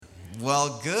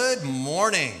Well, good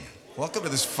morning. Welcome to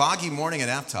this foggy morning at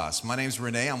Aptos. My name is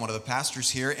Renee. I'm one of the pastors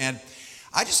here, and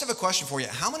I just have a question for you.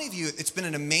 How many of you, it's been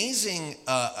an amazing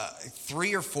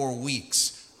 3 or 4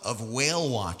 weeks of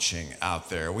whale watching out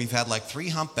there. We've had like 3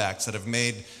 humpbacks that have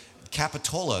made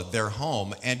Capitola their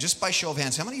home, and just by show of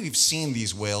hands, how many of you have seen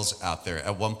these whales out there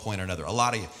at one point or another? A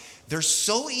lot of you. They're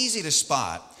so easy to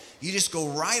spot. You just go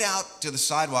right out to the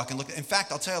sidewalk and look. In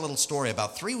fact, I'll tell you a little story.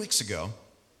 About 3 weeks ago,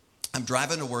 I'm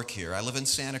driving to work here. I live in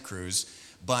Santa Cruz,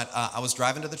 but I was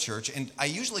driving to the church, and I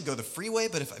usually go the freeway,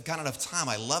 but if I've got enough time,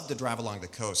 I love to drive along the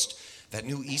coast. That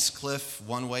new East Cliff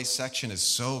one-way section is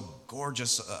so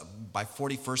gorgeous by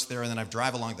 41st there, and then I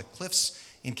drive along the cliffs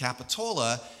in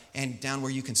Capitola and down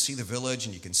where you can see the village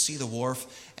and you can see the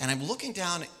wharf, and I'm looking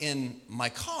down in my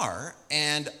car,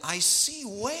 and I see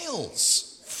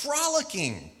whales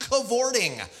frolicking,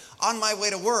 cavorting on my way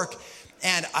to work,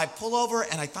 and I pull over,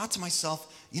 and I thought to myself,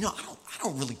 you know, I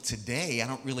don't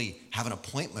really have an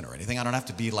appointment or anything. I don't have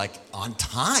to be like on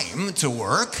time to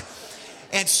work.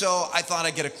 And so I thought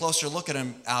I'd get a closer look at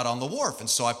them out on the wharf. And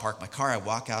so I park my car, I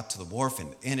walk out to the wharf,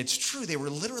 and it's true, they were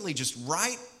literally just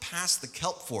right past the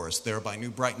kelp forest there by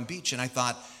New Brighton Beach. And I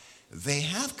thought, they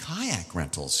have kayak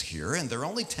rentals here, and they're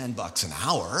only $10 an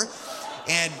hour.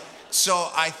 And so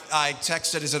I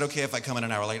texted, is it okay if I come in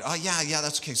an hour later? Oh, yeah,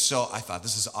 that's okay. So I thought,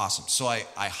 this is awesome. So I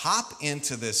hop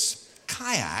into this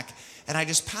kayak, and I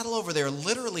just paddle over there.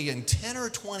 Literally in 10 or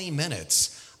 20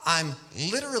 minutes, I'm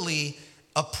literally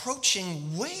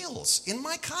approaching whales in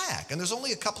my kayak. And there's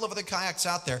only a couple of other kayaks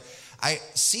out there. I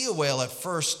see a whale at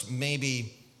first,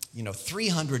 maybe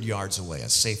 300 yards away, a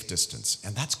safe distance,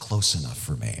 and that's close enough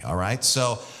for me, all right?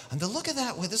 So, and to look at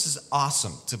that, well, this is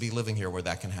awesome to be living here where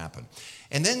that can happen.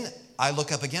 And then I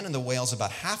look up again, and the whale's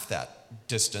about half that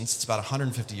distance. It's about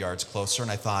 150 yards closer,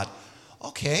 and I thought,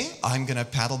 okay, I'm going to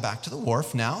paddle back to the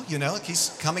wharf now.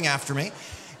 He's coming after me.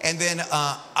 And then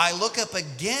I look up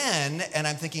again, and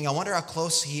I'm thinking, I wonder how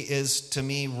close he is to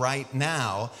me right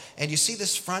now. And you see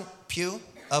this front pew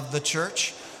of the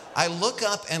church? I look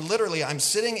up, and literally, I'm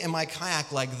sitting in my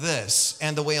kayak like this,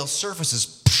 and the whale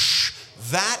surfaces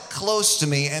that close to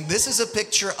me. And this is a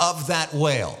picture of that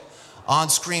whale on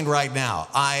screen right now.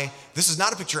 This is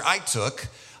not a picture I took.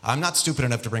 I'm not stupid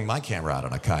enough to bring my camera out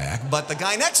on a kayak, but the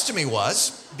guy next to me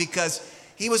was, because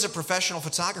he was a professional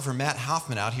photographer, Matt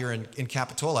Hoffman, out here in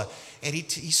Capitola, and he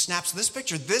snaps this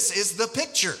picture. This is the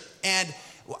picture. And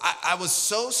I was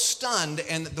so stunned,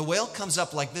 and the whale comes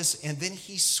up like this, and then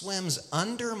he swims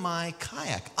under my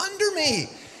kayak, under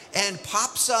me, and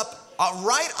pops up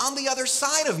right on the other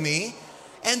side of me.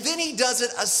 And then he does it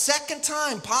a second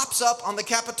time, pops up on the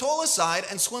Capitola side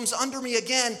and swims under me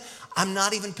again. I'm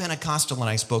not even Pentecostal and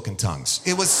I spoke in tongues.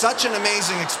 It was such an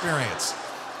amazing experience.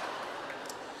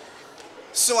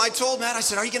 So I told Matt, I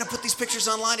said, are you going to put these pictures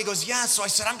online? He goes, yeah. So I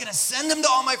said, I'm going to send them to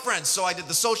all my friends. So I did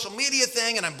the social media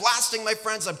thing, and I'm blasting my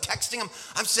friends. I'm texting them.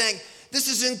 I'm saying, this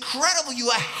is incredible.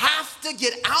 You have to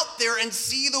get out there and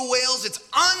see the whales. It's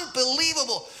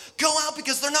unbelievable. Go out,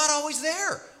 because they're not always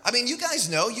there. I mean, you guys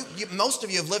know, most of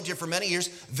you have lived here for many years.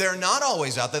 They're not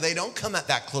always out there. They don't come at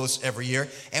that close every year.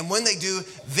 And when they do,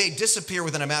 they disappear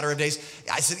within a matter of days.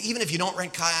 I said, even if you don't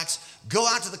rent kayaks, go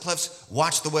out to the cliffs,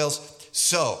 watch the whales.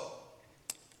 So,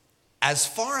 as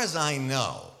far as I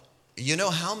know, you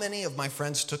know how many of my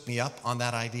friends took me up on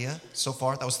that idea so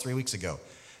far? That was 3 weeks ago.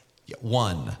 Yeah,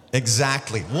 1.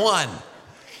 Exactly, 1.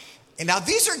 And now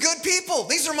these are good people.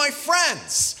 These are my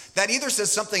friends. That either says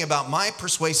something about my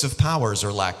persuasive powers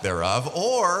or lack thereof,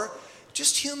 or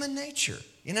just human nature,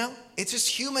 It's just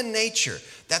human nature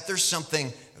that there's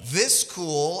something this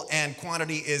cool and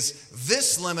quantity is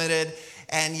this limited,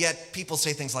 and yet people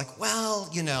say things like, well,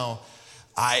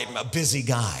 I'm a busy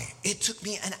guy. It took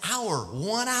me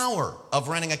 1 hour of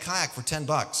renting a kayak for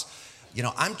 $10.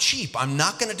 I'm cheap. I'm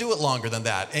not going to do it longer than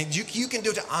that. And you can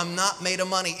do it. I'm not made of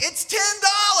money. It's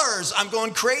 $10. I'm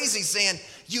going crazy saying,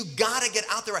 you got to get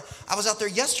out there. I was out there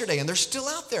yesterday, and they're still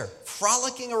out there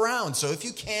frolicking around. So if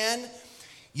you can,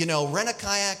 rent a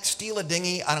kayak, steal a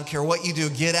dinghy, I don't care what you do,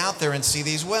 get out there and see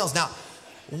these whales. Now,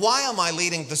 why am I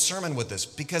leading the sermon with this?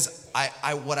 Because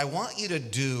what I want you to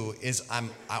do is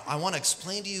I want to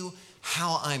explain to you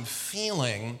how I'm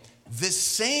feeling this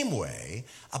same way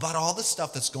about all the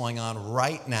stuff that's going on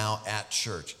right now at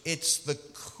church. It's the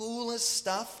coolest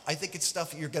stuff. I think it's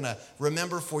stuff you're going to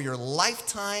remember for your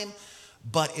lifetime,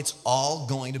 but it's all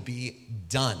going to be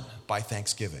done by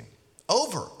Thanksgiving.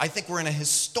 Over. I think we're in a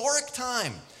historic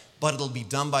time, but it'll be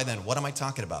done by then. What am I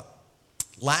talking about?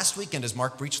 Last weekend, as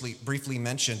Mark briefly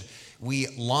mentioned, we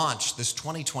launched this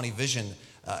 2020 Vision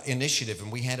initiative,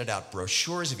 and we handed out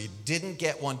brochures. If you didn't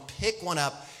get one, pick one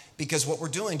up. because what we're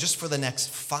doing just for the next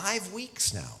 5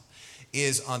 weeks now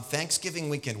is on Thanksgiving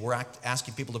weekend, we're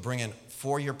asking people to bring in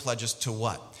 4-year pledges to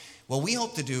what? Well, we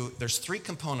hope to do, there's 3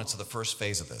 components of the first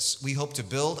phase of this. We hope to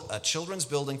build a children's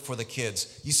building for the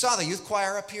kids. You saw the youth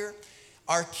choir up here?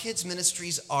 Our kids'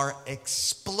 ministries are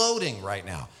exploding right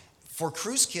now. For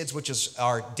Cruise Kids, which is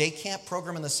our day camp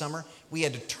program in the summer, we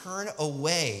had to turn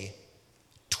away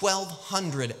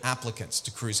 1,200 applicants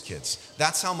to Cruise Kids.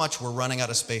 That's how much we're running out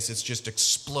of space. It's just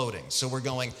exploding. So we're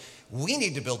going, we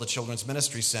need to build a children's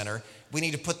ministry center. We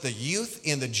need to put the youth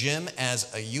in the gym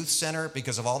as a youth center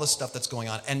because of all the stuff that's going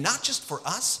on. And not just for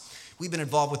us. We've been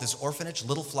involved with this orphanage,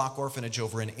 Little Flock Orphanage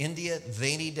over in India.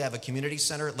 They need to have a community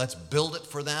center. Let's build it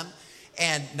for them.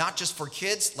 And not just for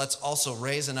kids, let's also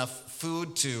raise enough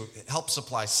food to help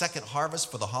supply Second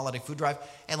Harvest for the holiday food drive.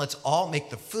 And let's all make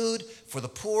the food for the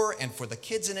poor and for the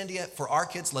kids in India. For our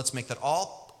kids, let's make that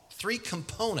all 3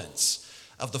 components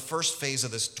of the first phase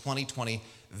of this 2020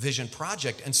 Vision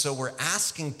Project. And so we're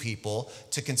asking people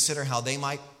to consider how they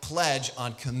might pledge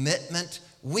on Commitment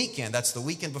Weekend. That's the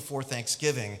weekend before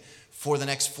Thanksgiving for the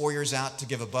next 4 years out to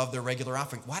give above their regular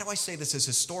offering. Why do I say this is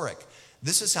historic?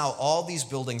 This is how all these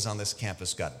buildings on this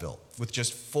campus got built, with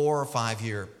just 4 or 5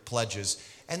 year pledges.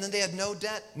 And then they had no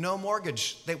debt, no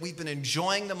mortgage. We've been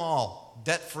enjoying them all,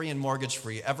 debt-free and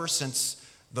mortgage-free, ever since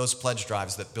those pledge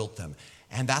drives that built them.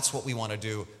 And that's what we want to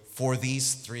do for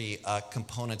these 3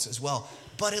 components as well.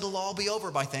 But it'll all be over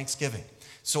by Thanksgiving.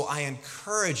 So I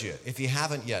encourage you, if you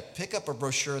haven't yet, pick up a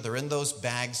brochure. They're in those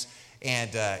bags,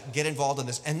 and get involved in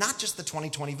this. And not just the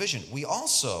 2020 Vision. We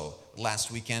also, last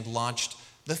weekend, launched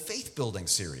the Faith Building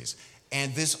series.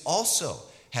 And this also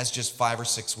has just 5 or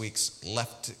 6 weeks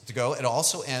left to go. It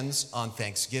also ends on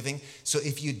Thanksgiving. So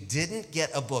if you didn't get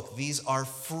a book, these are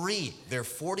free. They're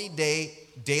 40-day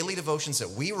daily devotions that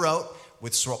we wrote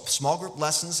with small group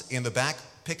lessons in the back.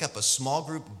 Pick up a small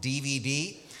group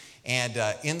DVD. And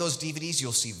in those DVDs,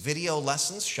 you'll see video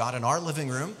lessons shot in our living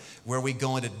room where we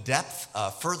go into depth,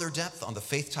 further depth on the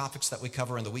faith topics that we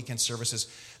cover in the weekend services.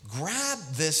 Grab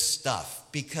this stuff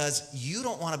because you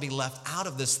don't want to be left out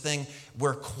of this thing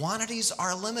where quantities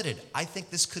are limited. I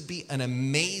think this could be an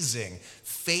amazing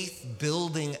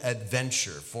faith-building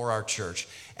adventure for our church,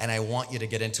 and I want you to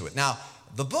get into it. Now,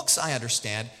 the books, I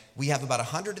understand, we have about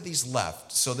 100 of these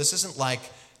left, so this isn't like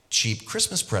cheap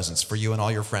Christmas presents for you and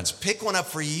all your friends. Pick one up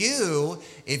for you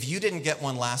if you didn't get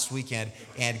one last weekend,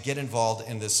 and get involved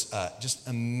in this just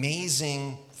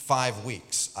amazing 5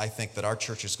 weeks, I think, that our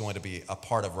church is going to be a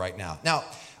part of right now. Now,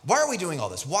 why are we doing all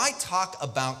this? Why talk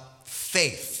about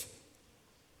faith?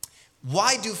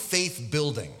 Why do faith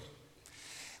building?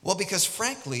 Well, because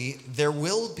frankly, there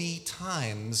will be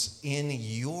times in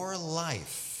your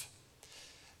life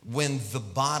when the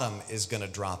bottom is going to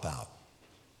drop out.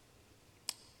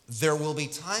 There will be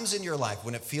times in your life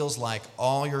when it feels like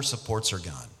all your supports are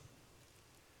gone.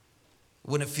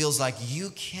 When it feels like you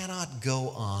cannot go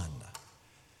on.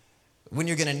 When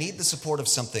you're going to need the support of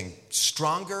something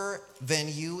stronger than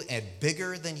you and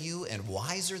bigger than you and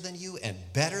wiser than you and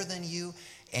better than you.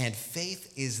 And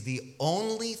faith is the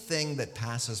only thing that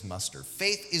passes muster.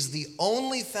 Faith is the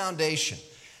only foundation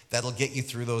that'll get you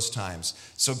through those times.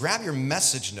 So grab your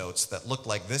message notes that look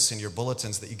like this in your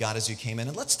bulletins that you got as you came in,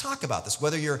 and let's talk about this.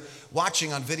 Whether you're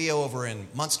watching on video over in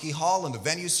Muncie Hall in the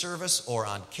venue service or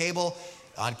on cable,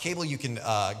 you can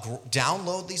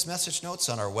download these message notes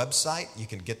on our website. You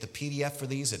can get the PDF for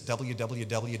these at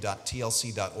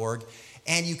www.tlc.org.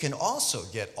 And you can also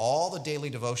get all the daily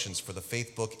devotions for the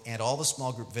Faith Book and all the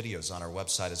small group videos on our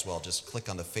website as well. Just click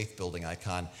on the Faith Building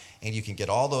icon, and you can get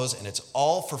all those, and it's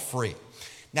all for free.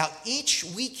 Now, each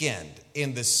weekend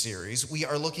in this series, we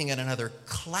are looking at another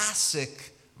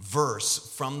classic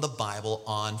verse from the Bible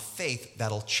on faith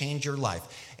that'll change your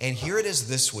life. And here it is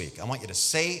this week. I want you to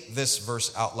say this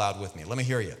verse out loud with me. Let me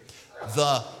hear you.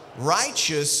 The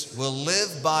righteous will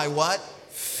live by what?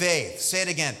 Faith. Say it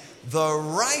again. The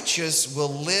righteous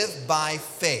will live by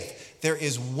faith. There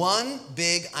is one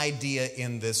big idea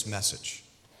in this message,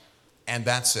 and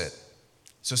that's it.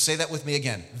 So say that with me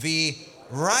again. The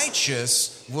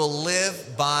righteous will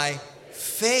live by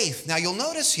faith. Now you'll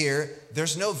notice here,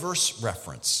 there's no verse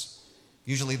reference.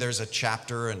 Usually there's a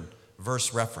chapter and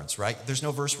verse reference, right? There's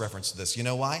no verse reference to this. You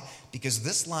know why? Because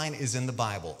this line is in the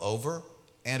Bible over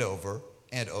and over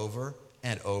and over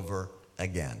and over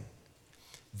again.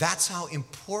 That's how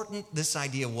important this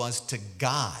idea was to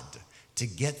God to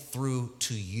get through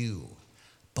to you.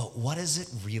 But what does it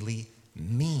really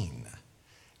mean?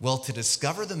 Well, to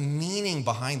discover the meaning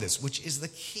behind this, which is the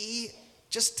key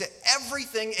just to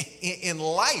everything in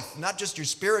life, not just your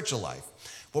spiritual life,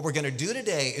 what we're going to do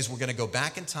today is we're going to go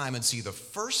back in time and see the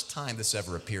first time this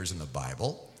ever appears in the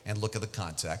Bible, and look at the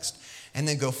context, and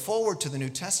then go forward to the New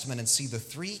Testament and see the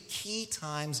 3 key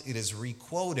times it is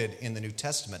requoted in the New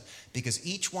Testament, because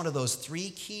each one of those 3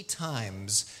 key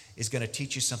times is going to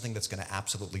teach you something that's going to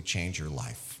absolutely change your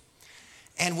life.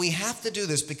 And we have to do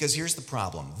this because here's the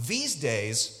problem. These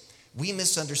days, we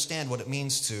misunderstand what it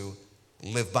means to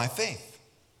live by faith.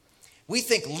 We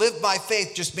think live by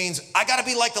faith just means I got to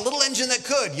be like the little engine that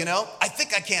could, I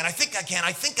think I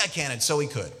can, and so he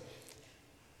could.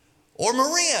 Or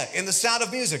Maria in The Sound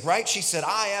of Music, right? She said,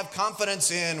 I have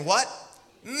confidence in what?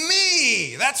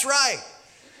 Me. That's right.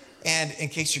 And in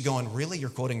case you're going, really? You're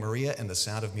quoting Maria in The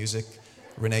Sound of Music?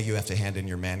 Renee, you have to hand in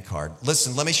your man card.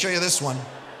 Listen, let me show you this one.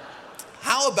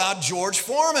 How about George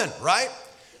Foreman, right?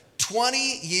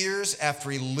 20 years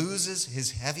after he loses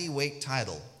his heavyweight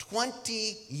title,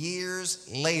 20 years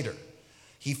later,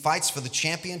 he fights for the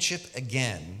championship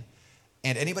again.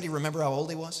 And anybody remember how old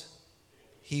he was?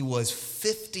 He was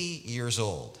 50 years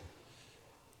old.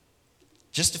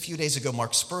 Just a few days ago,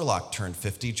 Mark Spurlock turned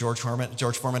 50. George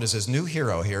Foreman is his new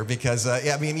hero here because,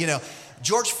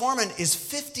 George Foreman is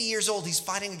 50 years old. He's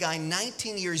fighting a guy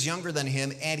 19 years younger than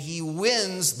him, and he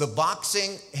wins the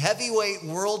boxing heavyweight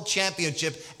world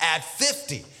championship at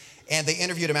 50. And they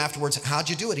interviewed him afterwards. How'd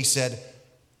you do it? He said,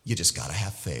 you just got to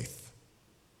have faith.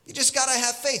 You just got to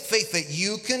have faith. Faith that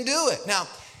you can do it. Now,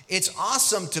 it's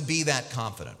awesome to be that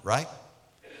confident, right?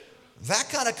 That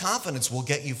kind of confidence will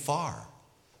get you far.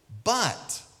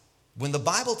 But when the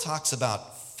Bible talks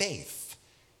about faith,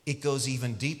 it goes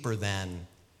even deeper than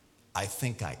I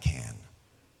think I can.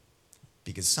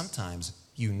 Because sometimes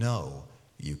you know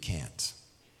you can't.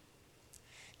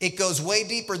 It goes way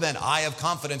deeper than I have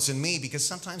confidence in me, because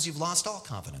sometimes you've lost all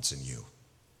confidence in you.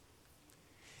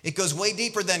 It goes way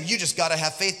deeper than you just got to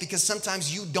have faith, because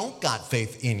sometimes you don't got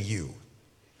faith in you.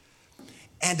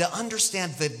 And to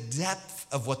understand the depth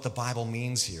of what the Bible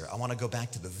means here, I want to go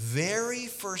back to the very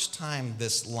first time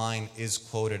this line is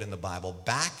quoted in the Bible,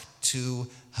 back to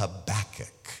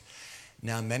Habakkuk.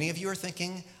 Now, many of you are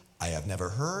thinking, I have never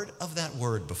heard of that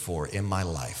word before in my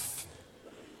life.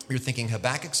 You're thinking,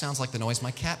 Habakkuk sounds like the noise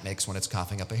my cat makes when it's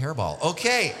coughing up a hairball.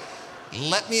 Okay,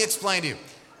 let me explain to you.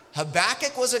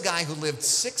 Habakkuk was a guy who lived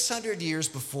 600 years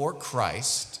before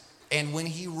Christ, and when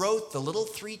he wrote the little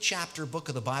 3-chapter book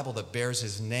of the Bible that bears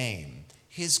his name,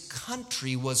 his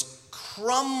country was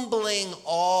crumbling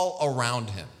all around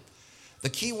him. The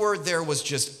key word there was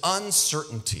just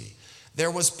uncertainty.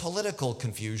 There was political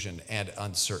confusion and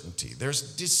uncertainty.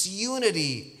 There's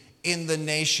disunity in the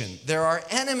nation. There are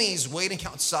enemies waiting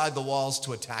outside the walls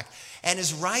to attack. And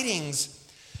his writings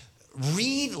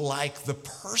read like the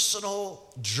personal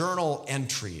journal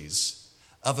entries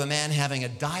of a man having a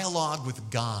dialogue with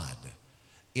God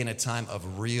in a time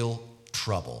of real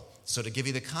trouble. So to give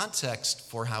you the context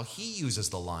for how he uses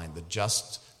the line, the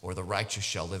just or the righteous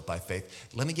shall live by faith,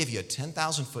 let me give you a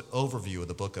 10,000-foot overview of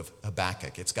the book of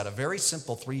Habakkuk. It's got a very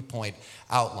simple 3-point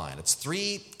outline. It's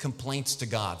 3 complaints to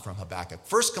God from Habakkuk.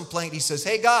 First complaint, he says,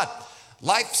 hey God,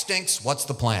 life stinks, what's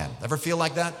the plan? Ever feel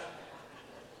like that?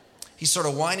 He's sort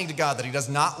of whining to God that he does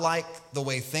not like the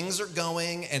way things are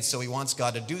going, and so he wants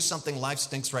God to do something. Life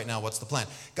stinks right now, what's the plan?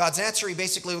 God's answer, he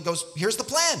basically goes, here's the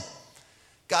plan.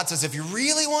 God says, if you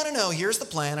really want to know, here's the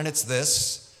plan, and it's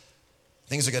this.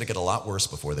 Things are going to get a lot worse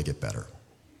before they get better.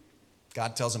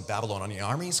 God tells him Babylonian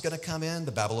army is going to come in.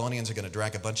 The Babylonians are going to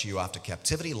drag a bunch of you off to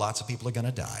captivity. Lots of people are going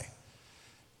to die.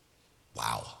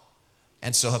 Wow.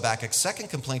 And so Habakkuk's second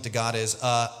complaint to God is,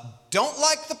 don't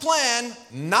like the plan,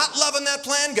 not loving that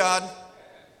plan, God.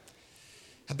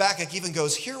 Habakkuk even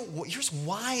goes, here's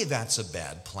why that's a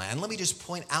bad plan. Let me just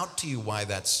point out to you why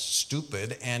that's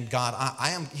stupid. And God,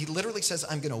 he literally says,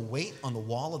 I'm going to wait on the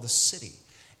wall of the city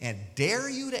and dare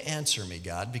you to answer me,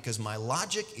 God, because my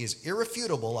logic is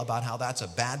irrefutable about how that's a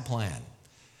bad plan.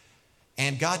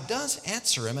 And God does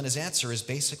answer him, and his answer is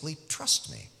basically,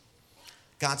 trust me.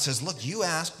 God says, look, you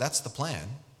asked, that's the plan.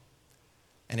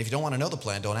 And if you don't want to know the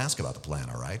plan, don't ask about the plan,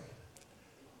 all right?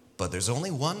 But there's only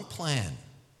one plan.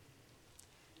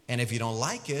 And if you don't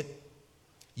like it,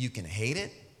 you can hate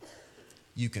it,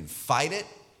 you can fight it,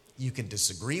 you can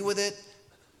disagree with it,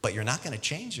 but you're not going to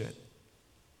change it.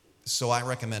 So I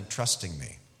recommend trusting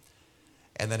me.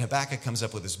 And then Habakkuk comes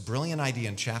up with this brilliant idea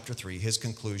in chapter 3, his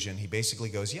conclusion. He basically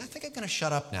goes, yeah, I think I'm going to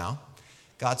shut up now.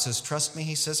 God says, trust me.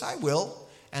 He says, I will.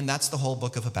 And that's the whole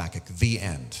book of Habakkuk, the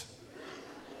end.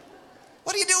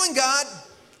 What are you doing, God?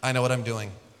 I know what I'm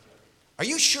doing. Are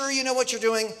you sure you know what you're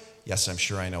doing? Yes, I'm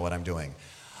sure I know what I'm doing.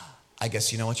 I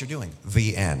guess you know what you're doing.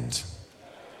 The end.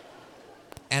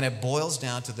 And it boils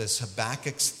down to this.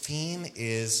 Habakkuk's theme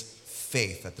is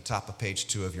faith at the top of page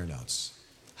 2 of your notes.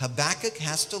 Habakkuk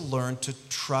has to learn to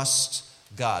trust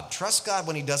God. Trust God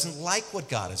when he doesn't like what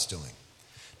God is doing.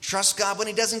 Trust God when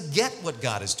he doesn't get what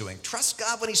God is doing. Trust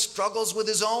God when he struggles with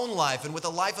his own life and with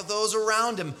the life of those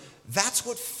around him. That's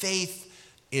what faith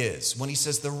is. When he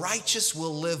says the righteous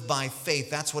will live by faith,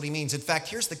 that's what he means. In fact,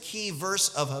 here's the key verse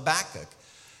of Habakkuk.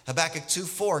 Habakkuk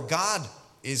 2:4. God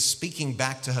is speaking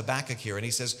back to Habakkuk here, and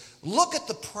he says, look at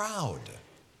the proud.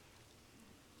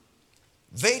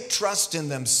 They trust in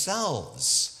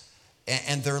themselves,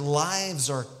 and their lives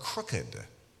are crooked.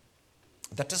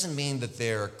 That doesn't mean that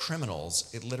they're criminals.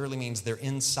 It literally means their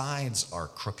insides are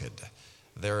crooked.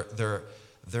 They're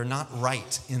not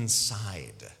right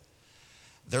inside.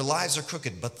 Their lives are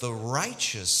crooked, but the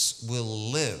righteous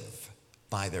will live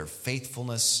by their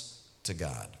faithfulness to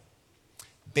God.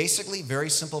 Basically, very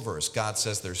simple verse. God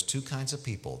says there's two kinds of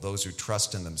people: those who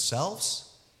trust in themselves,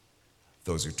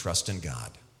 those who trust in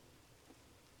God.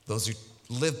 Those who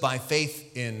live by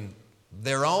faith in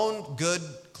their own good,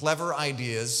 clever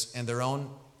ideas and their own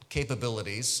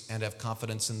capabilities and have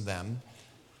confidence in them,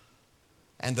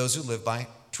 and those who live by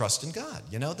trust in God.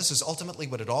 You know, this is ultimately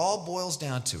what it all boils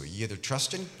down to. You either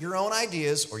trust in your own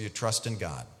ideas or you trust in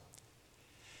God.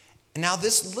 And now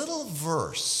this little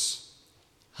verse,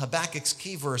 Habakkuk's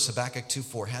key verse, Habakkuk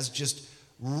 2:4, has just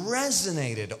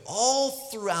resonated all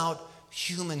throughout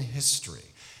human history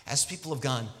as people have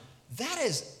gone, that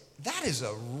is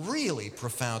a really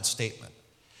profound statement.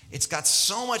 It's got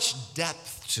so much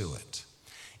depth to it.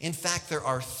 In fact, there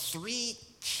are 3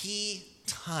 key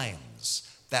times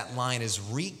that line is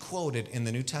re-quoted in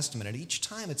the New Testament, and each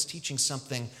time it's teaching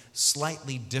something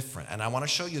slightly different. And I want to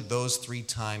show you those 3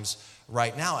 times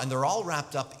right now, and they're all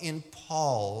wrapped up in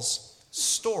Paul's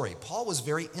story. Paul was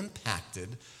very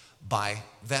impacted by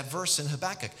that verse in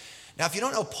Habakkuk. Now, if you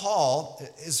don't know Paul,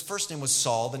 his first name was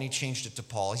Saul, then he changed it to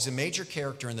Paul. He's a major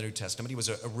character in the New Testament. He was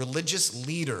a religious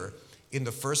leader in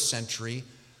the first century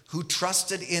who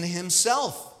trusted in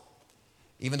himself,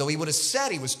 even though he would have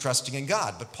said he was trusting in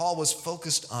God. But Paul was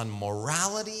focused on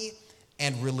morality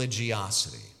and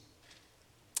religiosity.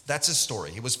 That's his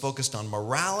story. He was focused on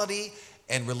morality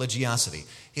and religiosity.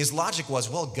 His logic was,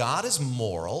 well, God is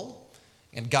moral,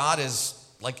 and God is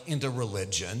like into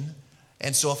religion.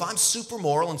 And so if I'm super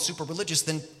moral and super religious,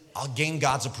 then I'll gain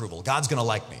God's approval. God's going to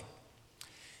like me.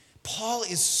 Paul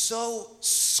is so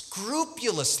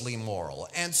scrupulously moral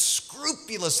and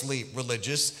scrupulously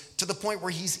religious to the point where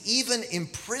he's even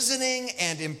imprisoning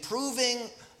and improving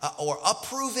or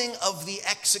approving of the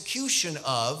execution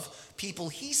of people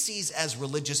he sees as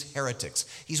religious heretics.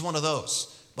 He's one of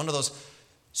those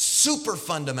super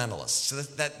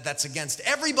fundamentalists that's against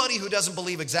everybody who doesn't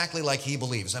believe exactly like he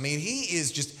believes. I mean,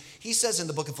 he says in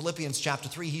the book of Philippians chapter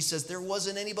 3, he says there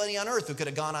wasn't anybody on earth who could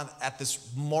have gone on at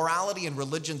this morality and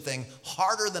religion thing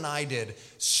harder than I did,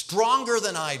 stronger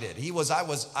than I did. I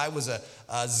was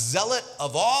a zealot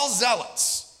of all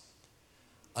zealots.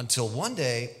 Until one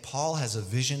day, Paul has a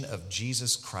vision of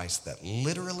Jesus Christ that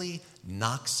literally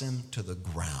knocks him to the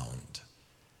ground.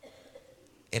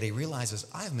 And he realizes,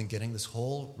 I've been getting this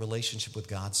whole relationship with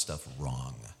God stuff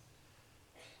wrong.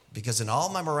 Because in all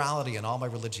my morality and all my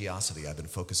religiosity, I've been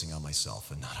focusing on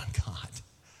myself and not on God.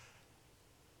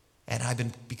 And I've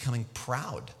been becoming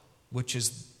proud, which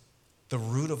is the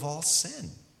root of all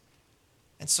sin.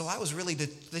 And so I was really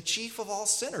the chief of all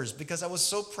sinners because I was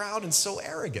so proud and so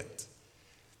arrogant.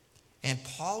 And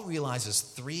Paul realizes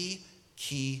 3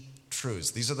 key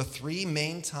truths. These are the 3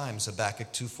 main times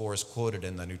Habakkuk 2:4 is quoted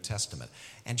in the New Testament.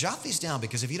 And jot these down,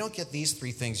 because if you don't get these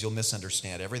 3 things, you'll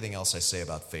misunderstand everything else I say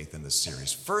about faith in this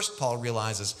series. First, Paul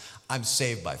realizes, I'm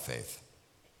saved by faith.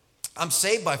 I'm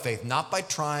saved by faith, not by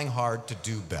trying hard to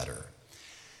do better.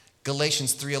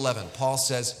 Galatians 3:11, Paul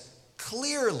says,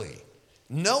 clearly,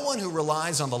 no one who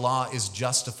relies on the law is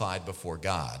justified before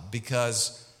God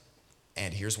because,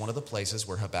 and here's one of the places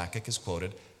where Habakkuk is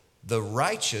quoted, the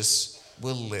righteous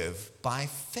will live by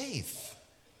faith.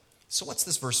 So what's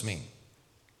this verse mean?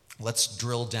 Let's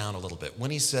drill down a little bit. When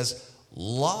he says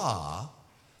law,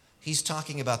 he's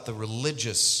talking about the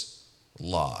religious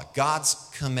law, God's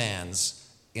commands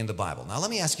in the Bible. Now let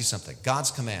me ask you something.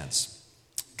 God's commands,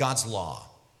 God's law,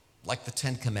 like the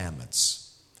 10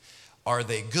 Commandments, are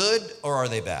they good or are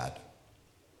they bad?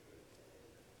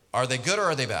 Are they good or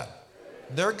are they bad?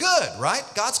 They're good, right?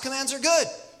 God's commands are good.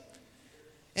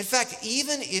 In fact,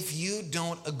 even if you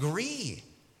don't agree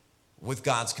with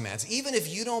God's commands, even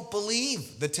if you don't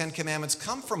believe the 10 Commandments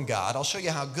come from God, I'll show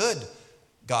you how good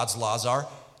God's laws are.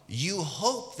 You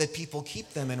hope that people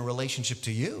keep them in relationship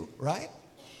to you, right?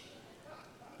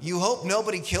 You hope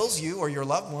nobody kills you or your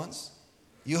loved ones.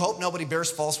 You hope nobody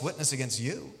bears false witness against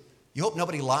you. You hope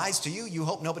nobody lies to you. You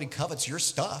hope nobody covets your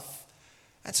stuff.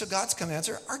 And so God's commands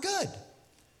are good.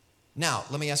 Now,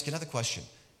 let me ask you another question.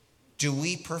 Do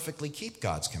we perfectly keep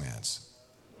God's commands?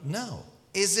 No.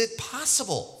 Is it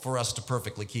possible for us to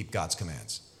perfectly keep God's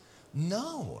commands?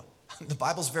 No. The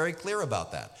Bible's very clear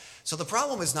about that. So the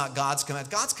problem is not God's commands.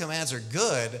 God's commands are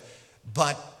good,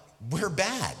 but we're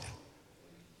bad.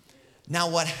 Now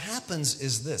what happens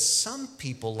is this. Some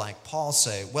people like Paul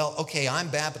say, well, okay, I'm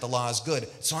bad, but the law is good,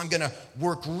 so I'm going to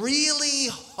work really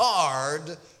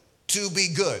hard to be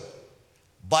good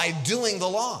by doing the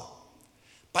law,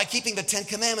 by keeping the 10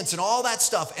 Commandments and all that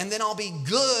stuff, and then I'll be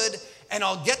good and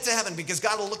I'll get to heaven because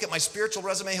God will look at my spiritual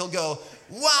resume. He'll go,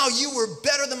 wow, you were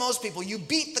better than most people. You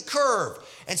beat the curve,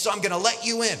 and so I'm going to let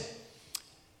you in.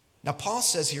 Now, Paul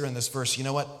says here in this verse, you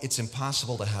know what? It's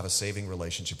impossible to have a saving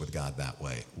relationship with God that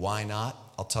way. Why not?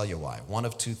 I'll tell you why. One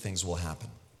of two things will happen.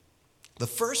 The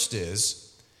first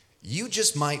is you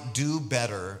just might do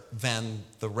better than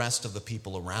the rest of the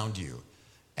people around you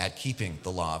at keeping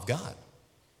the law of God.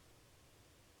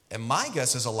 And my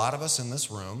guess is a lot of us in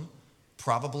this room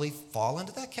probably fall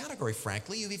into that category.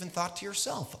 Frankly, you've even thought to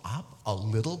yourself, I'm a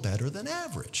little better than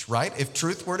average, right? If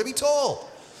truth were to be told.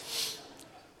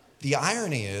 The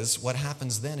irony is, what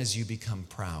happens then is you become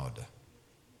proud.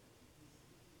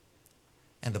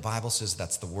 And the Bible says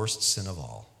that's the worst sin of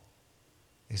all,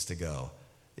 is to go,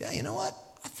 yeah, you know what?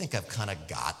 I think I've kind of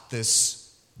got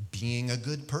this being a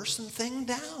good person thing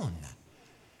down.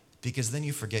 Because then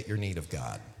you forget your need of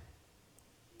God.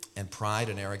 And pride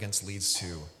and arrogance leads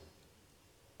to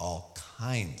all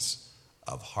kinds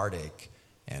of heartache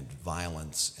and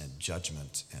violence and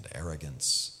judgment and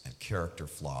arrogance and character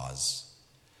flaws.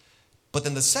 But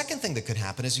then the second thing that could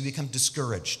happen is you become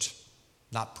discouraged.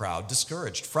 Not proud,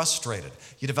 discouraged, frustrated.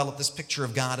 You develop this picture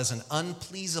of God as an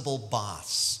unpleasable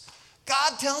boss.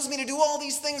 God tells me to do all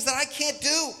these things that I can't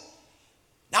do.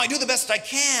 Now I do the best I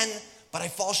can, but I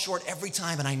fall short every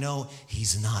time, and I know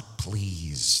he's not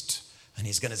pleased. And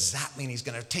he's going to zap me, and he's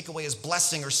going to take away his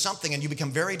blessing or something, and you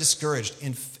become very discouraged.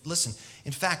 Listen,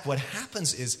 in fact, what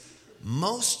happens is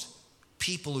most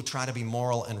people who try to be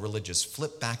moral and religious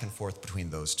flip back and forth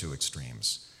between those two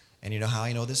extremes. And you know how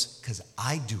I know this? Because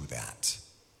I do that.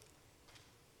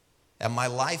 And my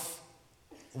life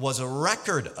was a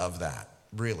record of that,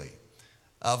 really.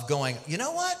 Of going, you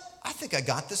know what? I think I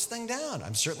got this thing down.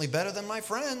 I'm certainly better than my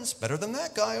friends, better than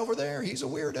that guy over there. He's a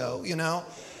weirdo, you know.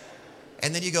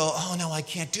 And then you go, oh no, I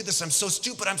can't do this. I'm so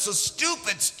stupid.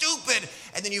 Stupid.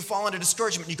 And then you fall into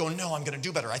discouragement and you go, no, I'm going to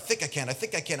do better. I think I can. I'm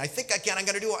going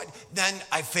to do it. Then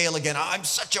I fail again. I'm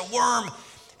such a worm.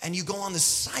 And you go on this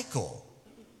cycle.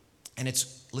 And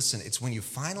it's when you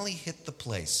finally hit the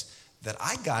place that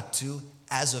I got to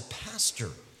as a pastor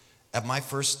at my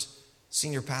first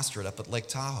senior pastorate up at Lake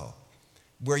Tahoe,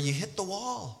 where you hit the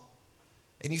wall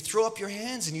and you throw up your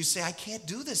hands and you say, I can't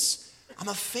do this. I'm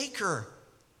a faker.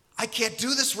 I can't do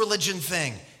this religion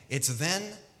thing. It's then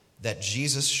that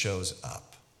Jesus shows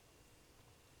up.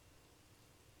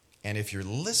 And if you're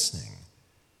listening,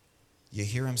 you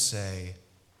hear him say,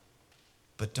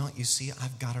 but don't you see,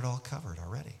 I've got it all covered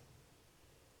already.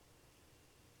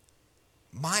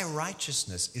 My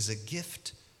righteousness is a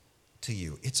gift to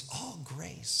you. It's all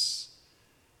grace.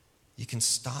 You can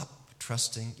stop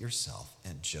trusting yourself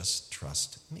and just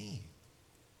trust me.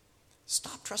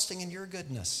 Stop trusting in your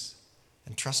goodness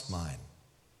and trust mine.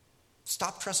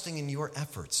 Stop trusting in your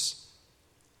efforts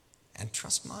and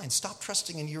trust mine. Stop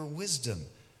trusting in your wisdom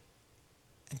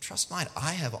and trust mine.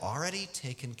 I have already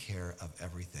taken care of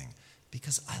everything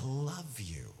because I love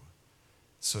you.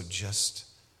 So just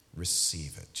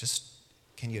receive it.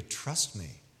 Can you trust me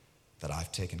that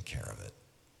I've taken care of it?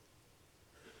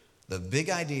 The big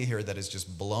idea here that is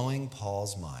just blowing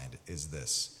Paul's mind is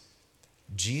this.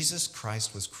 Jesus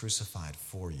Christ was crucified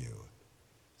for you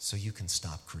so you can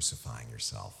stop crucifying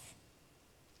yourself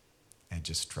and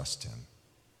just trust him.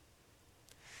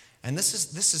 And this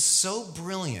is so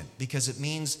brilliant because it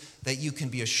means that you can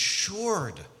be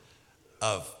assured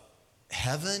of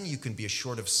heaven, you can be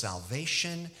assured of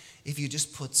salvation if you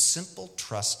just put simple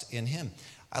trust in him.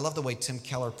 I love the way Tim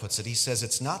Keller puts it. He says,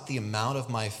 it's not the amount of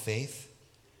my faith,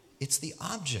 it's the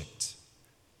object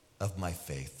of my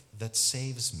faith that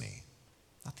saves me.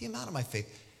 Not the amount of my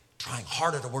faith, trying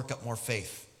harder to work up more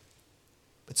faith.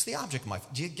 It's the object of my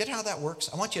faith. Do you get how that works?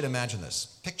 I want you to imagine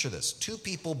this. Picture this. Two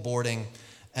people boarding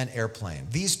an airplane.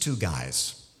 These two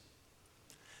guys.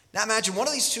 Now imagine one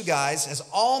of these two guys has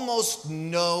almost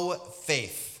no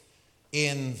faith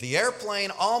in the airplane,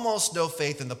 almost no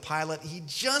faith in the pilot. He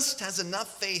just has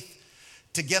enough faith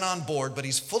to get on board, but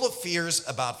he's full of fears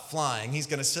about flying. He's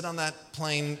going to sit on that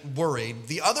plane worried.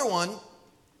 The other one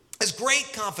has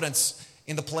great confidence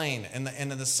in the plane and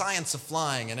in the science of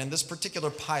flying and in this particular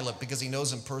pilot because he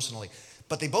knows him personally.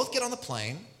 But they both get on the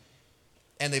plane,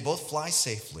 and they both fly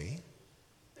safely,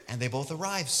 and they both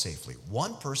arrive safely.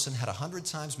 One person had 100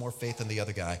 times more faith than the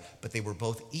other guy, but they were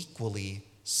both equally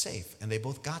safe, and they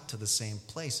both got to the same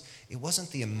place. It wasn't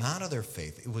the amount of their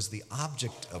faith, it was the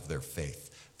object of their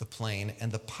faith, the plane and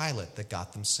the pilot, that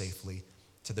got them safely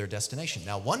to their destination.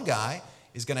 Now, one guy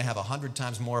is going to have 100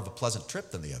 times more of a pleasant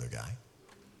trip than the other guy.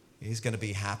 He's going to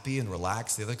be happy and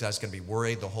relaxed. The other guy's going to be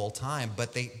worried the whole time,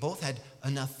 but they both had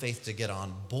enough faith to get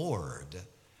on board.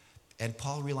 And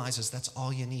Paul realizes that's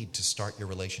all you need to start your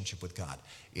relationship with God.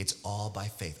 It's all by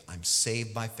faith. I'm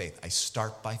saved by faith. I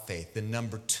start by faith. Then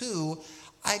number two,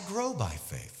 I grow by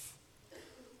faith.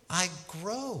 I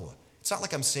grow. It's not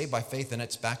like I'm saved by faith and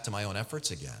it's back to my own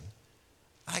efforts again.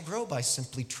 I grow by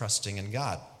simply trusting in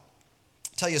God.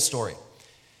 I'll tell you a story.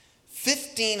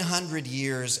 1,500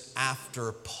 years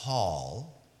after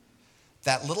Paul,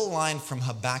 that little line from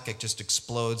Habakkuk just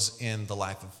explodes in the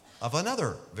life of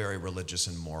another very religious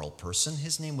and moral person.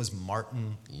 His name was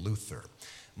Martin Luther.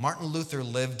 Martin Luther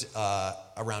lived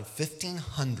around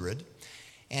 1500,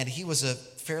 and he was a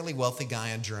fairly wealthy guy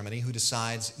in Germany who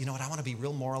decides, you know what, I want to be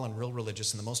real moral and real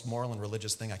religious, and the most moral and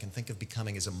religious thing I can think of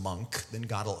becoming is a monk. Then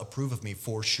God will approve of me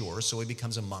for sure, so he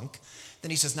becomes a monk.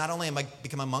 Then he says, not only am I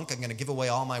become a monk, I'm going to give away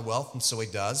all my wealth, and so he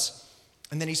does.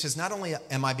 And then he says, not only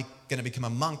am I going to become a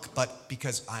monk, but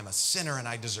because I'm a sinner and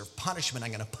I deserve punishment,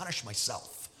 I'm going to punish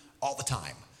myself all the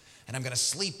time. And I'm going to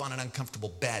sleep on an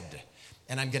uncomfortable bed.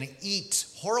 And I'm going to eat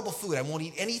horrible food. I won't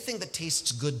eat anything that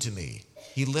tastes good to me.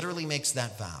 He literally makes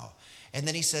that vow. And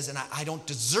then he says, and I don't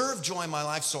deserve joy in my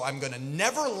life, so I'm going to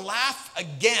never laugh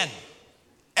again,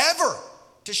 ever,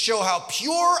 to show how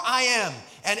pure I am.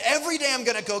 And every day I'm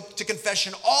going to go to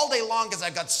confession all day long because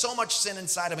I've got so much sin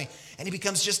inside of me. And he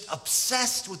becomes just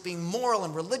obsessed with being moral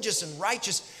and religious and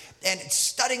righteous and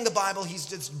studying the Bible. He's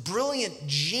this brilliant,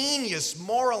 genius,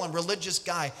 moral and religious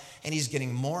guy. And he's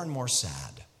getting more and more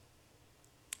sad.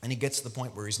 And he gets to the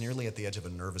point where he's nearly at the edge of a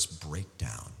nervous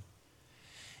breakdown.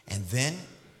 And then,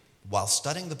 while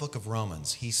studying the book of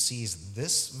Romans, he sees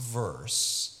this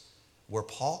verse where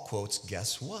Paul quotes,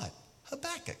 guess what?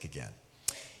 Habakkuk again.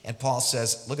 And Paul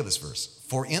says, look at this verse.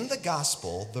 For in the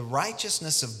gospel, the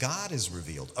righteousness of God is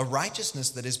revealed, a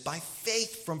righteousness that is by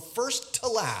faith from first to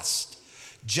last,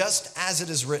 just as it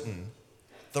is written,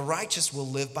 the righteous will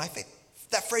live by faith.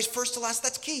 That phrase, first to last,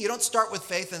 that's key. You don't start with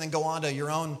faith and then go on to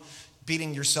your own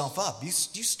beating yourself up. You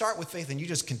start with faith and you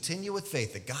just continue with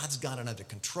faith that God's got it under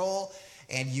control,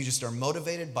 and you just are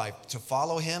motivated to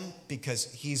follow him because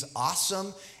he's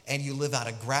awesome, and you live out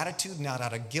of gratitude, not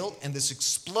out of guilt. And this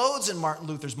explodes in Martin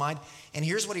Luther's mind. And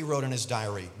here's what he wrote in his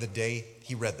diary the day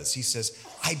he read this. He says,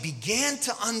 I began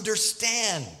to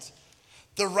understand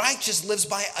the righteous lives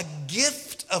by a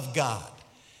gift of God,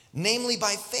 namely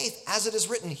by faith, as it is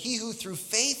written, he who through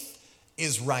faith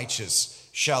is righteous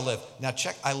shall live. Now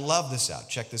I love this out.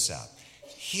 Check this out.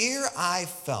 Here I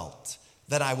felt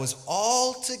that I was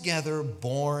altogether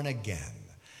born again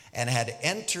and had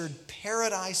entered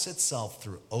paradise itself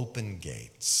through open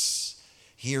gates.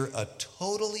 Here a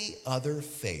totally other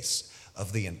face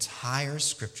of the entire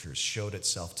scriptures showed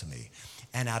itself to me.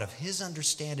 And out of his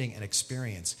understanding and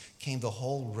experience came the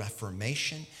whole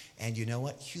Reformation. And you know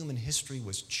what? Human history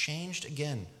was changed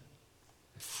again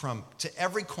to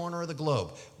every corner of the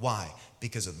globe. Why?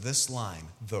 Because of this line,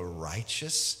 the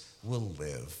righteous will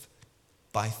live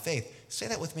by faith. Say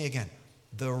that with me again.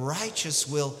 The righteous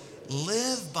will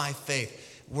live by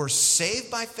faith. We're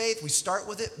saved by faith. We start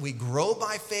with it. We grow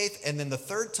by faith. And then the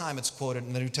third time it's quoted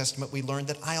in the New Testament, we learn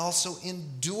that I also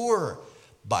endure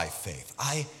by faith.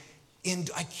 I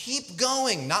keep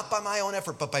going, not by my own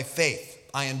effort, but by faith.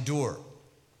 I endure.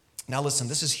 Now listen,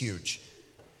 this is huge.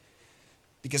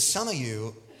 Because some of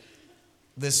you,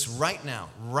 this right now,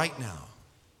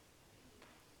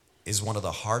 is one of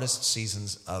the hardest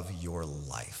seasons of your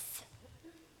life.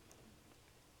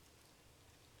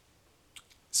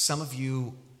 Some of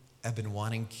you have been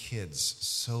wanting kids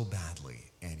so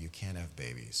badly, and you can't have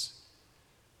babies.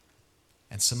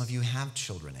 And some of you have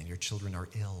children, and your children are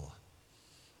ill.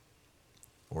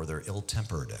 Or they're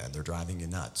ill-tempered, and they're driving you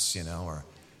nuts,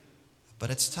 but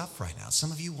it's tough right now.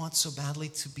 Some of you want so badly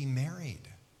to be married.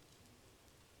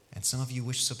 And some of you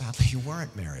wish so badly you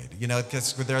weren't married,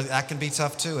 because that can be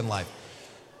tough too in life.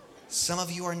 Some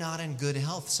of you are not in good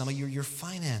health. Some of your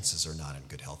finances are not in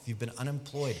good health. You've been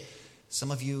unemployed. Some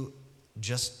of you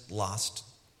just lost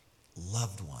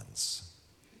loved ones.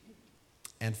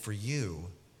 And for you,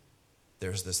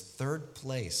 there's this third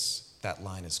place that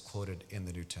line is quoted in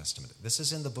the New Testament. This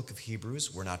is in the book of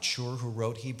Hebrews. We're not sure who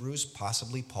wrote Hebrews,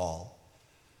 possibly Paul.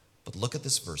 But look at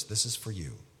this verse. This is for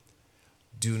you.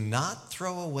 Do not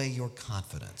throw away your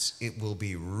confidence. It will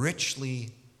be richly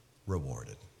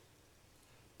rewarded.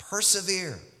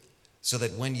 Persevere, so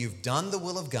that when you've done the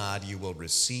will of God, you will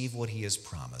receive what he has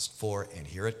promised. For, and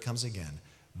here it comes again,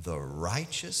 the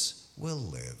righteous will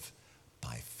live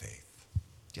by faith.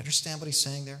 Do you understand what he's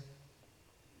saying there?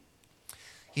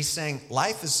 He's saying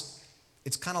life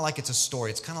it's kind of like it's a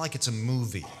story. It's kind of like it's a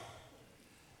movie.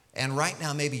 And right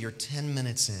now, maybe you're 10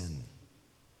 minutes in.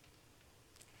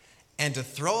 And to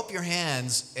throw up your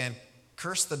hands and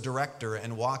curse the director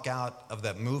and walk out of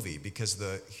that movie because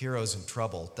the hero's in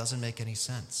trouble doesn't make any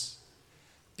sense.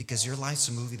 Because your life's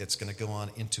a movie that's going to go on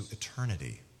into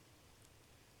eternity.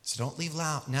 So don't leave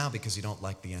now because you don't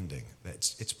like the ending.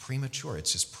 It's premature.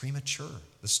 It's just premature.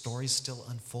 The story's still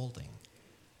unfolding.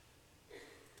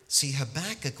 See,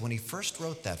 Habakkuk, when he first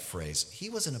wrote that phrase, he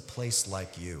was in a place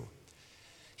like you.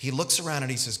 He looks around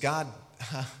and he says, God,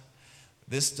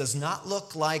 this does not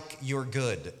look like you're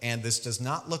good, and this does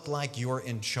not look like you're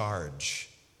in charge.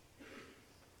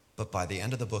 But by the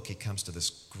end of the book, he comes to this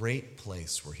great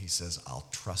place where he says, I'll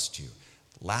trust you.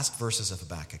 Last verses of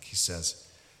Habakkuk, he says,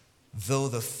 though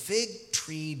the fig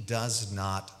tree does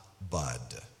not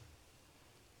bud,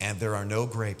 and there are no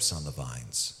grapes on the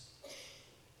vines,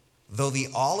 though the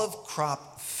olive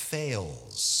crop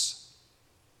fails,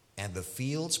 and the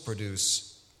fields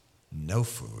produce no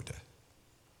food,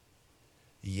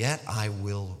 yet I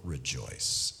will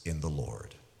rejoice in the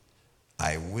Lord.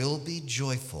 I will be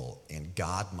joyful in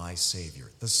God my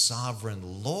Savior. The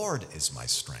sovereign Lord is my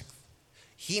strength.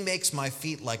 He makes my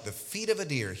feet like the feet of a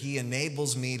deer. He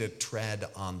enables me to tread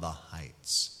on the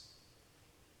heights.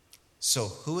 So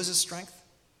who is his strength?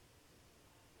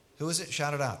 Who is it?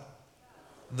 Shout it out.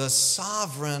 The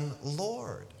sovereign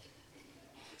Lord.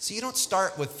 See, you don't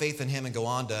start with faith in him and go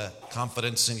on to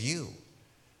confidence in you.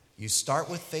 You start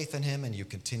with faith in him and you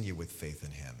continue with faith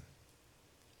in him.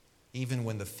 Even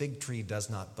when the fig tree does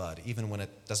not bud, even when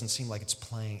it doesn't seem like it's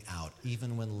playing out,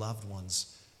 even when loved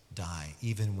ones die,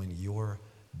 even when you're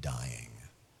dying.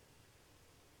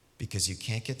 Because you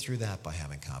can't get through that by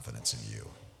having confidence in you.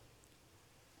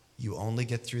 You only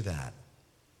get through that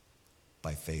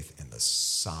by faith in the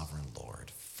sovereign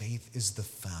Lord. Faith is the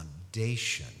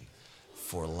foundation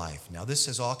for life. Now, this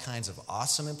has all kinds of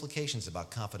awesome implications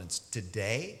about confidence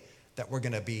today that we're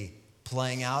going to be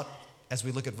playing out as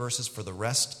we look at verses for the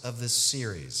rest of this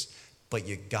series. But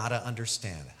you got to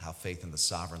understand how faith in the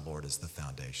sovereign Lord is the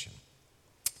foundation.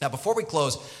 Now, before we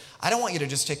close, I don't want you to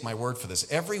just take my word for this.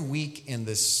 Every week in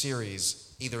this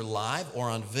series, either live or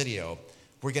on video,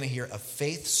 we're going to hear a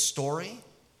faith story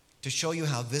to show you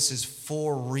how this is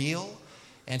for real.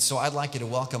 And so I'd like you to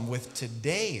welcome with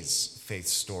today's faith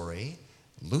story,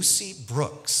 Lucy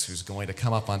Brooks, who's going to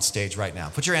come up on stage right now.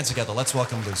 Put your hands together. Let's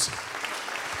welcome Lucy.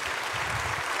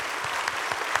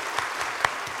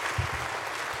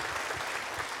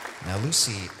 Now,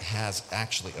 Lucy has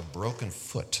actually a broken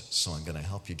foot, so I'm going to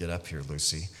help you get up here,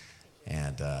 Lucy.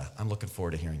 And I'm looking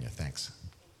forward to hearing you. Thanks.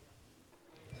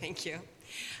 Thank you.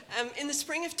 In the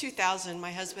spring of 2000,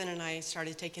 my husband and I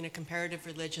started taking a comparative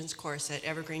religions course at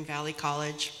Evergreen Valley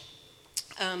College.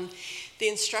 The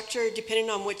instructor, depending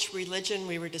on which religion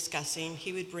we were discussing,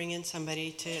 he would bring in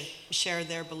somebody to share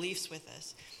their beliefs with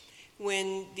us.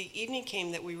 When the evening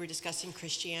came that we were discussing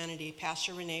Christianity,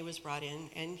 Pastor Rene was brought in,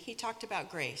 and he talked about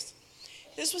grace.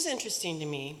 This was interesting to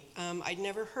me. I'd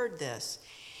never heard this.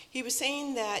 He was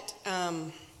saying that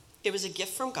it was a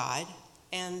gift from God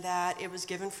and that it was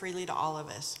given freely to all of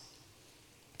us.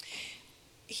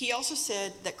 He also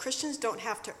said that Christians don't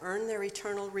have to earn their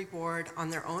eternal reward on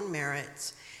their own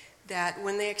merits, that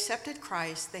when they accepted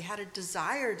Christ, they had a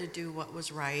desire to do what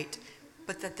was right,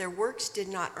 but that their works did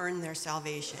not earn their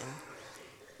salvation.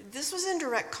 This was in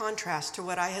direct contrast to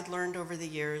what I had learned over the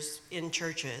years in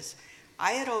churches.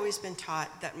 I had always been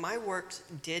taught that my works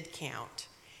did count,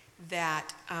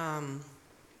 that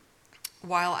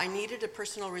while I needed a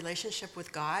personal relationship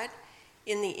with God,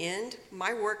 in the end,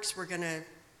 my works were going to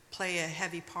play a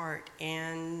heavy part,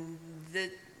 and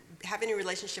having a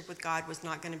relationship with God was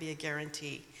not going to be a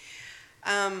guarantee.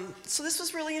 So this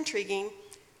was really intriguing.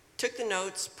 Took the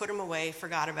notes, put them away,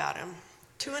 forgot about them.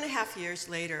 2.5 years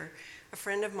later, a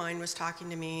friend of mine was talking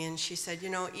to me, and she said,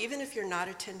 even if you're not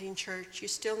attending church, you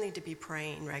still need to be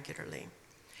praying regularly.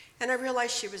 And I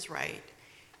realized she was right.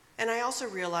 And I also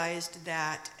realized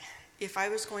that if I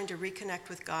was going to reconnect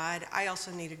with God, I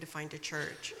also needed to find a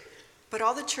church. But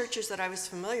all the churches that I was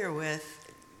familiar with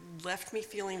left me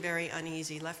feeling very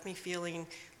uneasy, left me feeling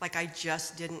like I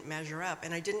just didn't measure up,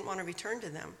 and I didn't want to return to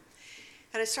them.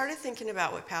 And I started thinking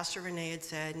about what Pastor Rene had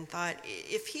said and thought,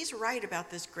 if he's right about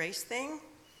this grace thing,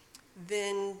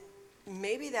 then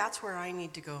maybe that's where I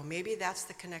need to go. Maybe that's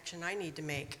the connection I need to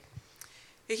make.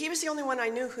 He was the only one I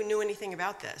knew who knew anything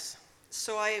about this.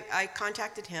 So I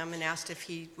contacted him and asked if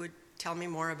he would tell me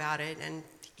more about it, and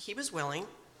he was willing.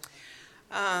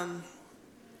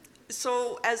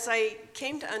 So as I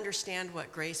came to understand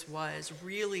what grace was,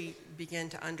 really began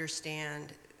to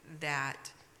understand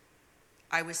that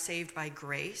I was saved by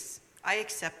grace, I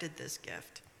accepted this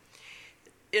gift.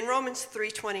 In Romans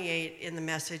 3:28 in the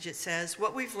Message, it says,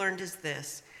 what we've learned is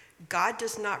this: God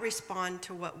does not respond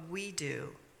to what we do.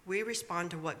 We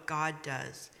respond to what God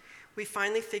does. We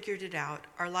finally figured it out.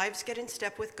 Our lives get in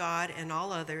step with God and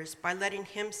all others by letting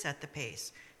him set the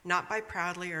pace, not by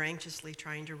proudly or anxiously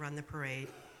trying to run the parade.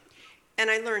 And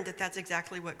I learned that that's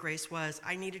exactly what grace was.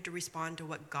 I needed to respond to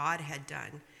what God had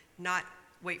done, not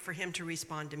wait for him to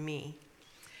respond to me.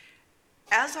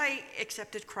 As I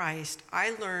accepted Christ,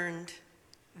 I learned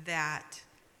that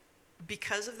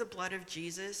because of the blood of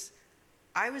Jesus,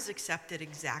 I was accepted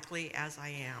exactly as I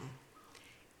am,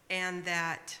 and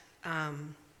that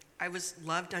I was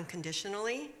loved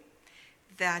unconditionally,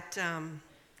 that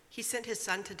he sent his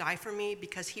son to die for me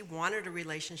because he wanted a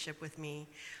relationship with me.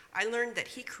 I learned that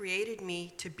he created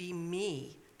me to be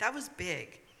me. That was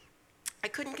big. I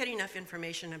couldn't get enough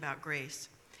information about grace.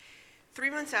 3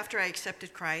 months after I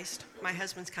accepted Christ, my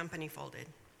husband's company folded.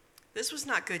 This was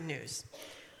not good news.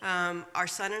 Our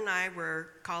son and I were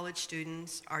college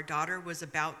students. Our daughter was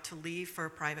about to leave for a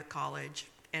private college,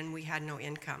 and we had no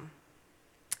income.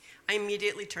 I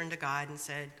immediately turned to God and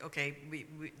said, okay,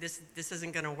 this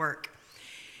isn't going to work.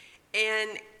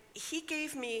 And he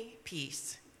gave me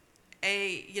peace.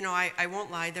 I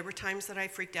won't lie, there were times that I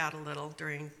freaked out a little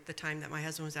during the time that my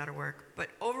husband was out of work. But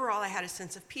overall, I had a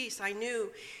sense of peace. I knew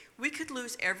we could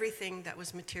lose everything that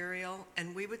was material,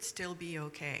 and we would still be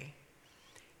okay.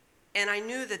 And I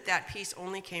knew that that peace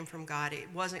only came from God. It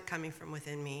wasn't coming from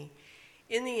within me.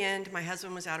 In the end, my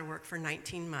husband was out of work for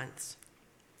 19 months.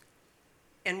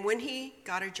 And when he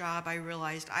got a job, I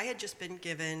realized I had just been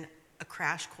given a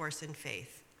crash course in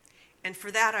faith. And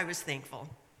for that, I was thankful.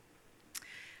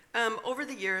 Over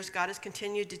the years, God has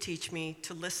continued to teach me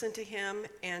to listen to him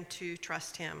and to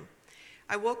trust him.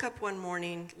 I woke up one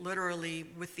morning, literally,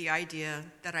 with the idea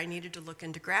that I needed to look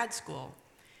into grad school.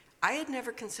 I had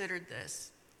never considered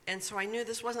this, and so I knew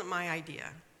this wasn't my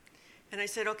idea. And I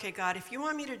said, okay, God, if you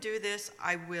want me to do this,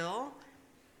 I will,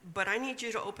 but I need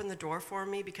you to open the door for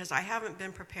me because I haven't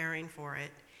been preparing for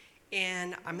it.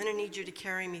 And I'm going to need you to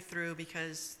carry me through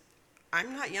because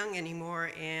I'm not young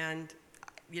anymore, and,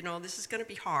 this is going to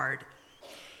be hard.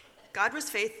 God was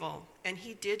faithful, and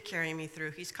he did carry me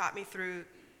through. He's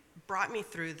brought me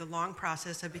through the long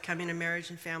process of becoming a marriage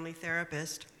and family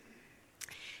therapist.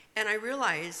 And I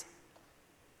realized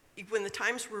when the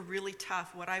times were really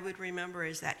tough, what I would remember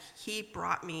is that he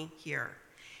brought me here,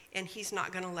 and he's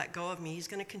not going to let go of me. He's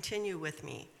going to continue with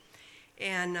me.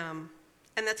 And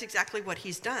that's exactly what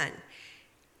he's done.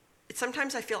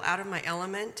 Sometimes I feel out of my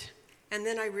element, and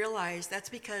then I realize that's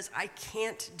because I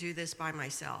can't do this by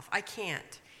myself. I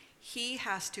can't. He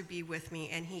has to be with me,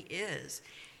 and he is.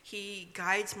 He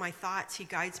guides my thoughts, he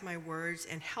guides my words,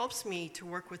 and helps me to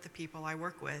work with the people I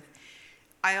work with.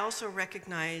 I also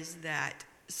recognize that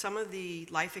some of the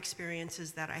life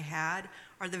experiences that I had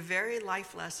are the very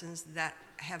life lessons that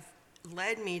have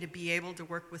led me to be able to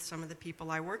work with some of the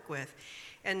people I work with.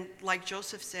 And like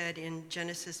Joseph said in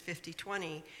Genesis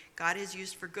 50:20, God has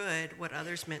used for good what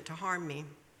others meant to harm me.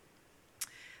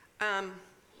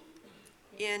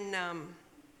 In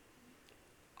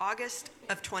August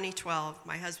of 2012,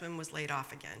 my husband was laid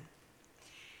off again.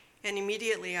 And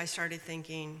immediately I started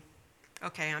thinking,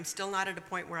 okay, I'm still not at a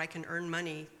point where I can earn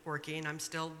money working. I'm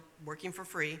still working for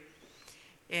free.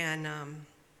 And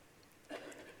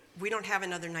we don't have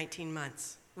another 19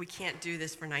 months. We can't do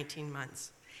this for 19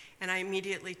 months. And I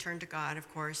immediately turned to God,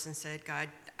 of course, and said, God,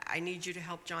 I need you to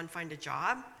help John find a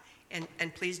job, and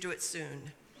please do it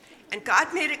soon. And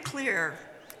God made it clear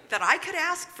that I could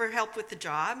ask for help with the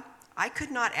job. I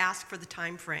could not ask for the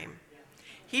time frame.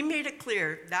 He made it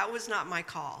clear that was not my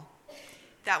call.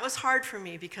 That was hard for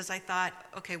me because I thought,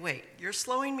 okay, wait, you're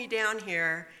slowing me down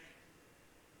here,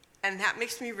 and that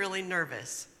makes me really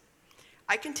nervous.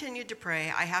 I continued to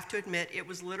pray. I have to admit, it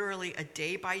was literally a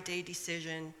day-by-day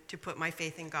decision to put my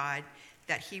faith in God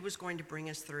that he was going to bring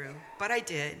us through, but I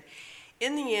did.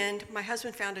 In the end, my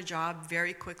husband found a job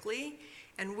very quickly,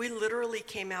 and we literally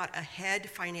came out ahead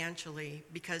financially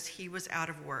because he was out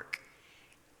of work.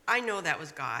 I know that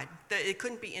was God. That it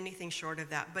couldn't be anything short of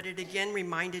that, but it again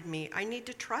reminded me I need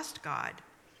to trust God.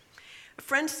 A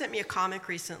friend sent me a comic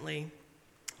recently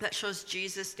that shows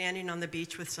Jesus standing on the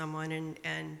beach with someone,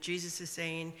 and Jesus is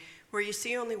saying, Where you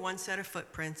see only one set of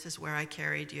footprints is where I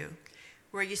carried you.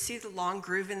 Where you see the long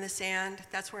groove in the sand,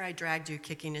 that's where I dragged you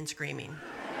kicking and screaming.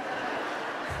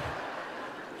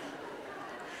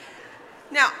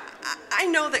 Now, I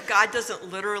know that God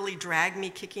doesn't literally drag me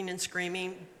kicking and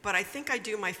screaming, but I think I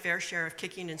do my fair share of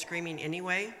kicking and screaming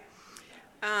anyway.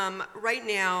 Right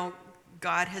now,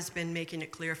 God has been making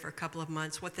it clear for a couple of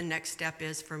months what the next step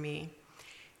is for me.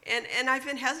 And I've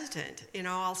been hesitant.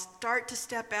 I'll start to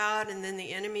step out, and then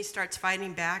the enemy starts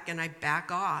fighting back, and I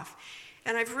back off.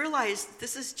 And I've realized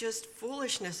this is just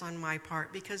foolishness on my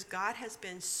part because God has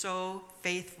been so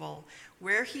faithful.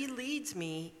 Where he leads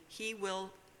me, he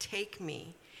will take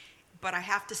me. But I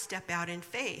have to step out in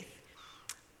faith.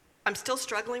 I'm still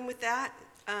struggling with that.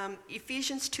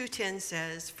 Ephesians 2:10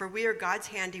 says, "For we are God's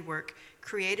handiwork,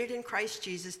 created in Christ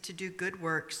Jesus to do good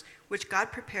works, which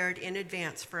God prepared in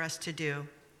advance for us to do."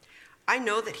 I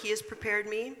know that he has prepared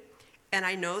me, and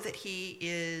I know that he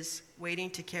is waiting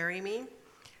to carry me.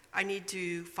 I need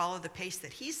to follow the pace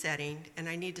that he's setting, and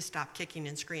I need to stop kicking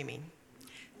and screaming.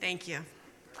 Thank you.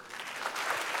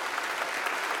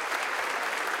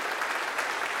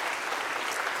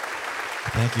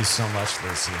 Thank you so much,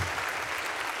 Lucy.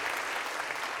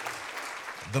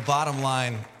 The bottom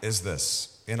line is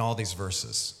this in all these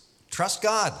verses. Trust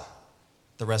God.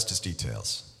 The rest is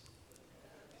details.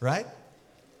 Right?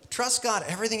 Trust God.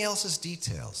 Everything else is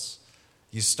details.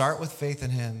 You start with faith in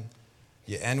him,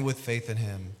 you end with faith in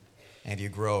him, and you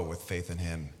grow with faith in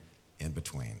him in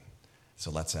between.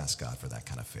 So let's ask God for that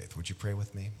kind of faith. Would you pray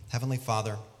with me? Heavenly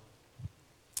Father,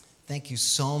 thank you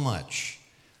so much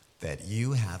that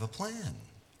you have a plan.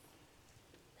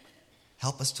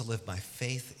 Help us to live by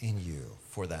faith in you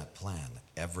for that plan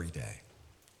every day.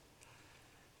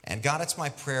 And God, it's my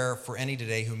prayer for any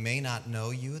today who may not know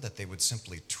you, that they would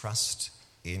simply trust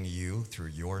in you through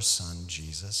your Son,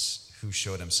 Jesus, who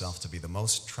showed himself to be the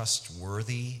most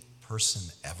trustworthy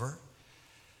person ever.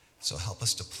 So help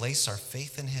us to place our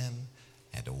faith in him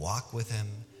and to walk with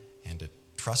him and to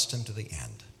trust him to the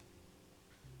end.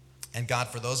 And God,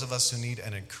 for those of us who need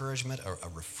an encouragement or a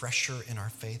refresher in our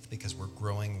faith because we're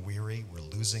growing weary, we're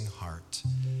losing heart,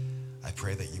 I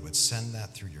pray that you would send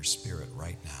that through your Spirit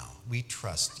right now. We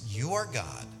trust you are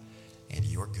God and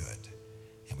you're good.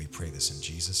 And we pray this in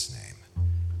Jesus' name.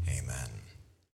 Amen.